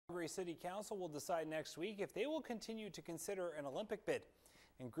Calgary City Council will decide next week if they will continue to consider an Olympic bid,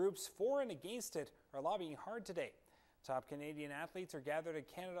 and groups for and against it are lobbying hard today. Top Canadian athletes are gathered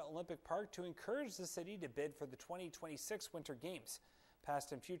at Canada Olympic Park to encourage the city to bid for the 2026 Winter Games.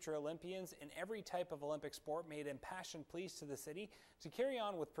 Past and future Olympians in every type of Olympic sport made impassioned pleas to the city to carry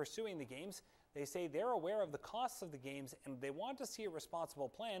on with pursuing the Games. They say they're aware of the costs of the Games and they want to see a responsible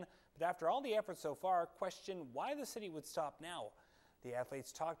plan, but after all the efforts so far, question why the city would stop now. The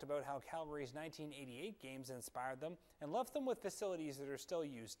athletes talked about how Calgary's 1988 Games inspired them and left them with facilities that are still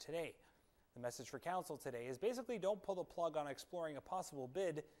used today. The message for council today is basically don't pull the plug on exploring a possible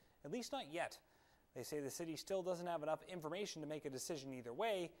bid, at least not yet. They say the city still doesn't have enough information to make a decision either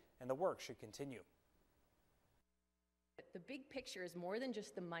way, and the work should continue. The big picture is more than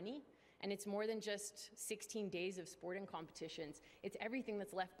just the money, and it's more than just 16 days of sporting competitions. It's everything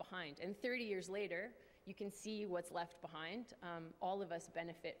that's left behind. And 30 years later, you can see what's left behind. All of us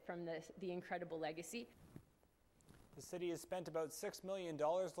benefit from the incredible legacy. The city has spent about $6 million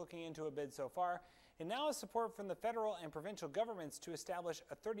looking into a bid so far, and now has support from the federal and provincial governments to establish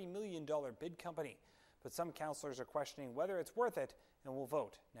a $30 million bid company. But some councillors are questioning whether it's worth it and will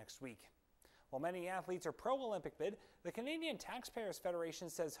vote next week. While many athletes are pro-Olympic bid, the Canadian Taxpayers Federation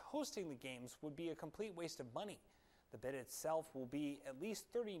says hosting the Games would be a complete waste of money. The bid itself will be at least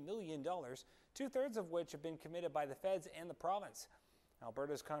 $30 million, two-thirds of which have been committed by the feds and the province.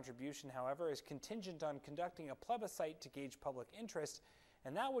 Alberta's contribution, however, is contingent on conducting a plebiscite to gauge public interest,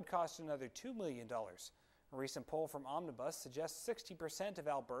 and that would cost another $2 million. A recent poll from Omnibus suggests 60% of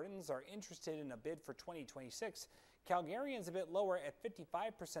Albertans are interested in a bid for 2026. Calgarians a bit lower at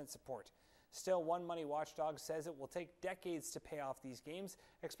 55% support. Still, one money watchdog says it will take decades to pay off these games,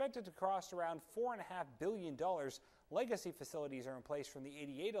 expected to cost around $4.5 billion. Legacy facilities are in place from the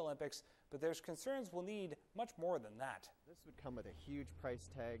 '88 Olympics, but there's concerns we'll need much more than that. This would come with a huge price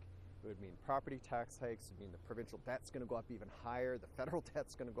tag. It would mean property tax hikes. It would mean the provincial debt's going to go up even higher. The federal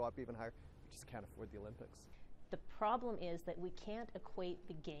debt's going to go up even higher. We just can't afford the Olympics. The problem is that we can't equate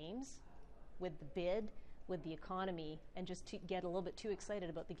the Games with the bid, with the economy, and just to get a little bit too excited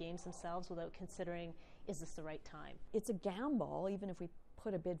about the Games themselves without considering, is this the right time? It's a gamble, even if we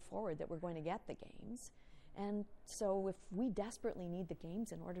put a bid forward, that we're going to get the Games. And so if we desperately need the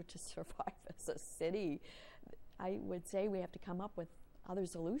Games in order to survive as a city, I would say we have to come up with other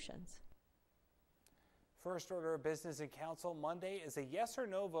solutions. First order of business in council Monday is a yes or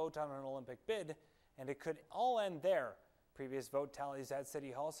no vote on an Olympic bid, and it could all end there. Previous vote tallies at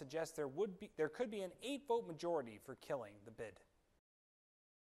City Hall suggest there could be an 8-vote majority for killing the bid.